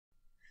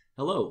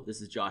Hello,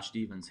 this is Josh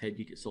Stevens, head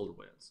geek at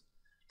SolarWinds.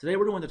 Today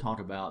we're going to talk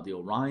about the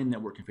Orion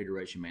Network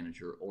Configuration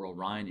Manager, or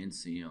Orion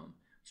NCM,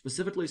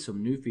 specifically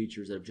some new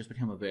features that have just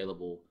become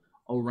available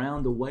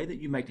around the way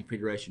that you make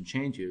configuration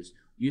changes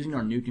using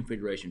our new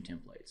configuration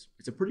templates.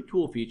 It's a pretty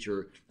cool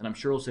feature that I'm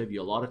sure will save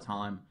you a lot of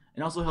time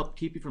and also help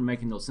keep you from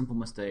making those simple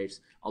mistakes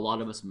a lot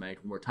of us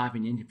make when we're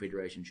typing in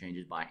configuration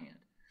changes by hand.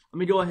 Let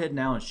me go ahead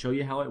now and show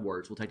you how it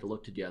works. We'll take a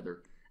look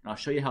together, and I'll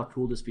show you how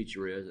cool this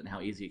feature is and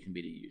how easy it can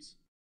be to use.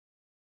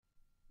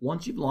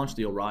 Once you've launched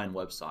the Orion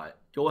website,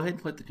 go ahead and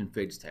click the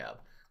Configs tab.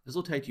 This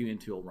will take you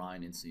into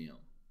Orion NCM.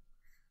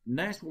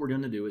 Next, what we're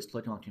going to do is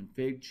click on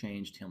Config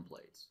Change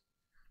Templates.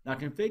 Now,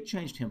 Config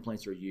Change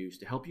Templates are used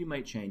to help you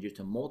make changes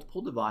to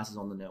multiple devices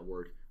on the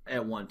network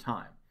at one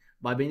time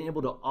by being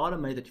able to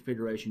automate the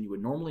configuration you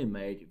would normally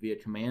make via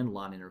command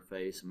line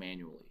interface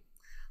manually.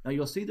 Now,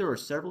 you'll see there are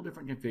several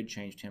different config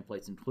change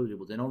templates included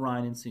within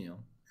Orion NCM.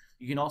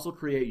 You can also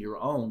create your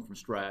own from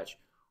scratch,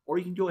 or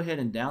you can go ahead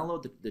and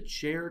download the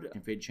shared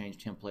config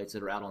change templates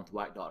that are out on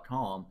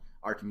thwack.com,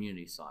 our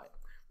community site.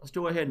 Let's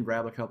go ahead and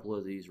grab a couple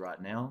of these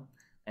right now,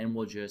 and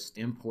we'll just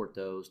import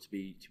those to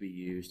be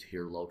used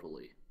here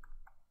locally.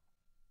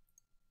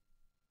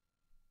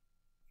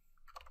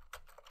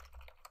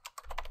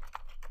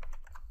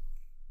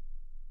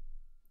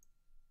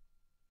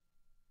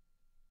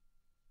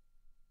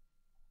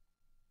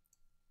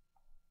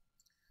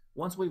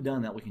 Once we've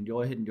done that, we can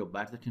go ahead and go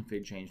back to the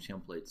Config Change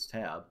Templates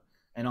tab,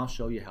 and I'll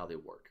show you how they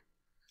work.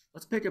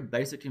 Let's pick a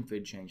basic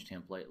config change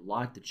template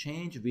like the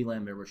change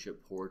VLAN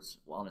membership ports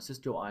on a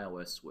Cisco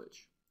IOS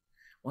switch.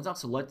 Once I've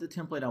selected the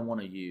template I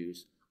want to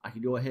use, I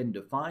can go ahead and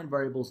define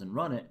variables and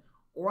run it,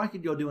 or I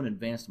could go do an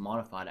advanced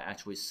modify to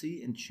actually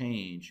see and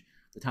change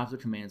the types of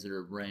commands that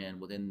are ran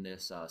within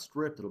this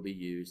script that will be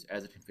used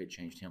as a config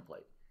change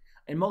template.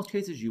 In most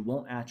cases, you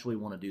won't actually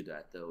want to do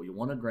that, though. You'll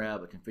want to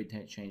grab a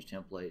config change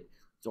template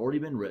that's already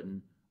been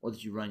written or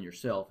that you run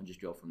yourself and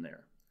just go from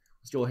there.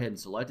 Let's go ahead and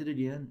select it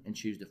again and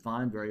choose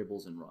Define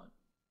Variables and Run.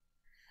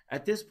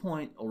 At this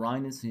point,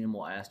 Orion NCM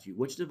will ask you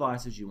which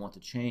devices you want to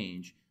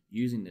change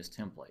using this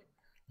template.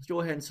 Let's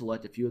go ahead and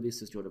select a few of these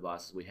Cisco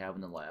devices we have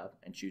in the lab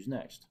and choose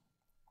Next.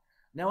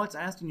 Now it's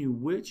asking you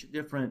which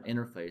different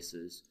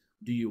interfaces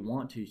do you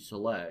want to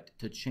select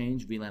to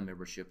change VLAN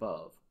membership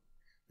of.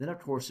 Then of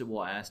course it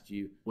will ask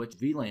you which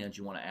VLANs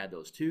you want to add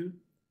those to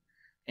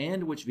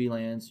and which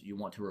VLANs you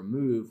want to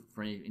remove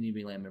for any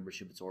VLAN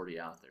membership that's already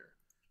out there.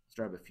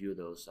 Let's grab a few of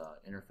those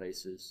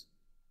interfaces.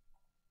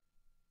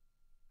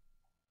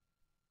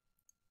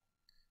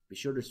 Be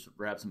sure to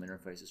grab some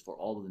interfaces for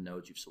all of the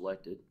nodes you've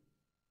selected.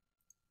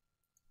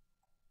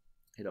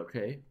 Hit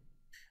OK.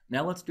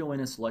 Now let's go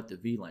in and select the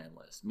VLAN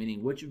list,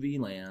 meaning which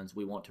VLANs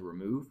we want to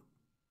remove.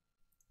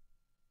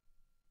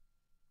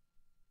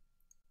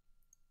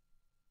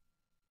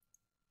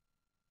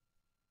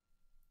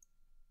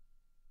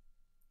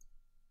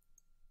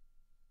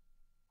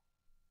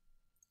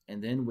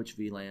 And then which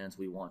VLANs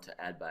we want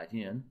to add back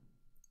in.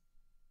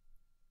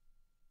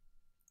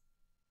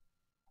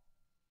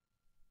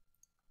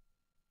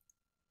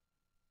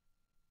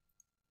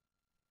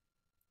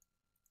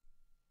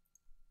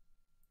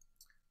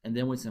 And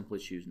then we simply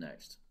choose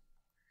Next.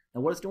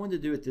 Now what it's going to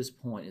do at this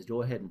point is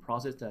go ahead and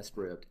process that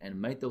script and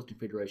make those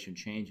configuration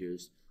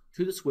changes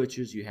to the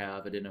switches you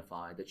have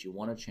identified that you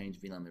want to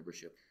change VLAN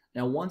membership.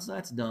 Now once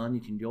that's done,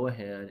 you can go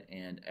ahead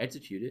and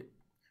execute it,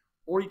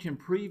 or you can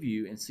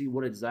preview and see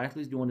what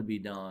exactly is going to be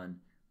done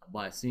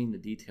by seeing the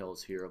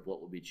details here of what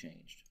will be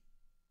changed.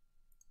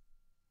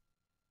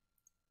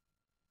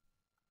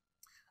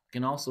 I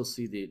can also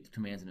see the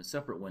commands in a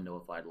separate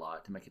window if I'd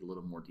like to make it a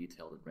little more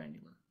detailed and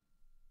granular.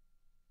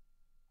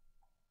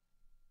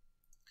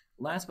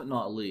 Last but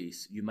not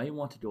least, you may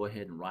want to go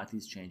ahead and write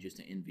these changes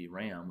to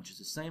NVRAM, which is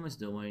the same as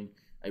doing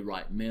a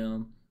write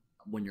mem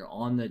when you're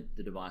on the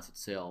device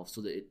itself,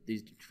 so that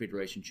these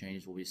configuration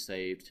changes will be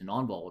saved to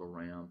non-volatile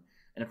RAM,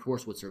 and of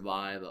course would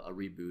survive a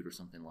reboot or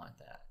something like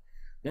that.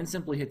 Then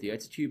simply hit the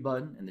execute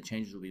button and the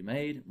changes will be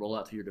made, roll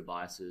out to your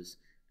devices,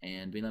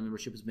 and VLAN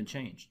membership has been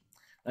changed.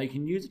 Now you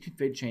can use the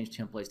config change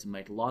templates to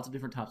make lots of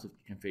different types of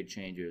config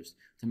changes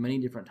to many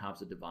different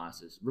types of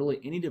devices. Really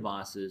any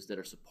devices that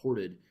are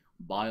supported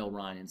by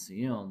Orion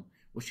NCM,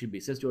 which could be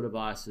Cisco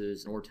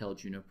devices, Nortel,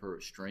 Juniper,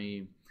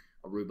 Extreme,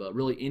 Aruba,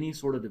 really any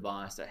sort of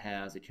device that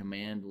has a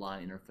command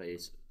line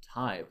interface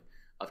type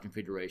of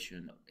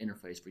configuration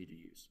interface for you to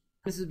use.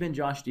 This has been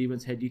Josh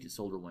Stevens, head geek at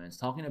SolarWinds,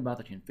 talking about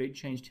the config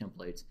change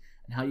templates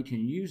and how you can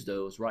use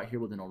those right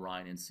here within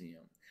Orion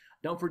NCM.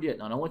 Don't forget,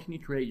 not only can you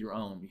create your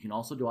own, you can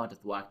also go out to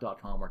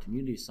thwack.com, our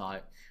community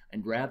site,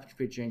 and grab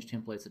config change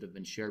templates that have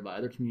been shared by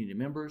other community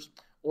members,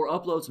 or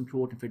upload some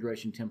cool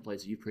configuration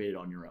templates that you've created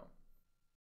on your own.